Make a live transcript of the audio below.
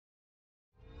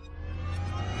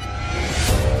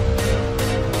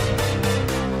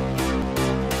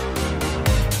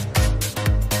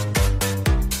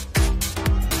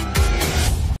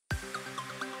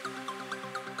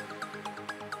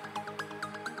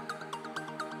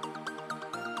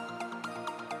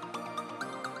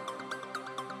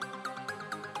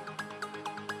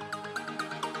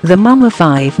The mum of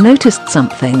 5 noticed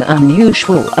something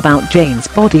unusual about Jane's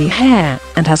body hair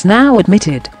and has now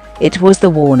admitted it was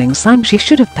the warning sign she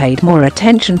should have paid more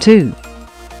attention to.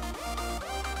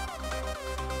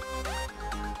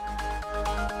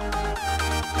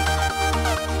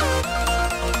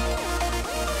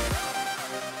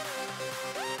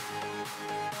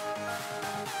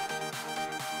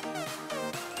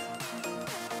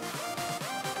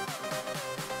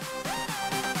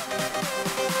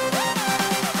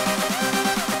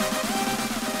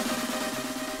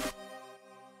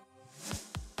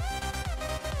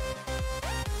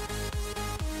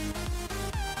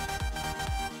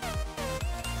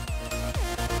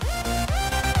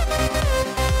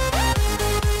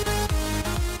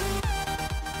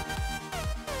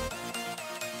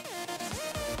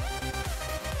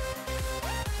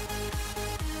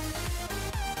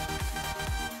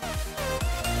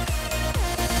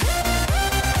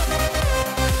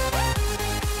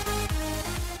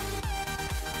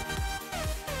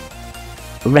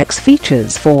 Rex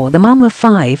features for the mum of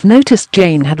 5 noticed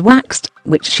Jane had waxed,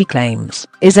 which she claims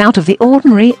is out of the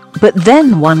ordinary, but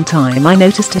then one time I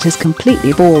noticed it is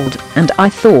completely bald and I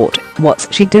thought,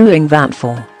 what's she doing that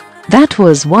for? That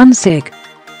was one sig.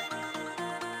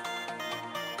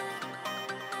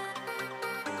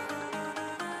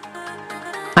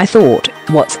 I thought,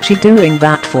 what's she doing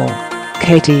that for?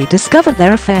 Katie discovered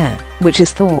their affair, which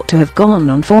is thought to have gone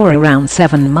on for around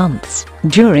 7 months,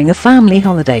 during a family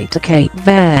holiday to Cape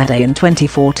Verde in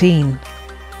 2014.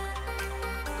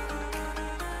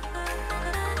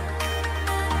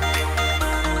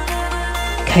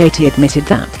 Katie admitted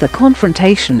that the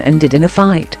confrontation ended in a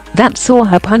fight that saw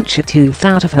her punch a tooth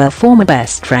out of her former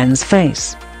best friend's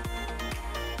face.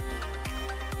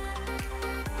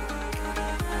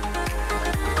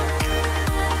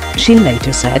 She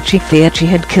later said she feared she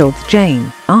had killed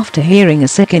Jane after hearing a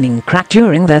sickening crack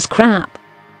during their scrap.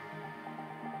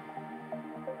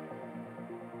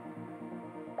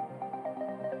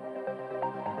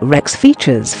 Rex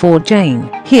features for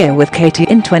Jane, here with Katie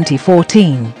in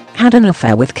 2014, had an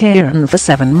affair with Kieran for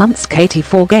 7 months. Katie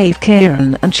forgave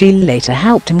Kieran and she later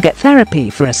helped him get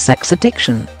therapy for a sex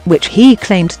addiction, which he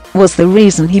claimed was the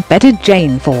reason he bedded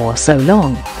Jane for so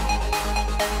long.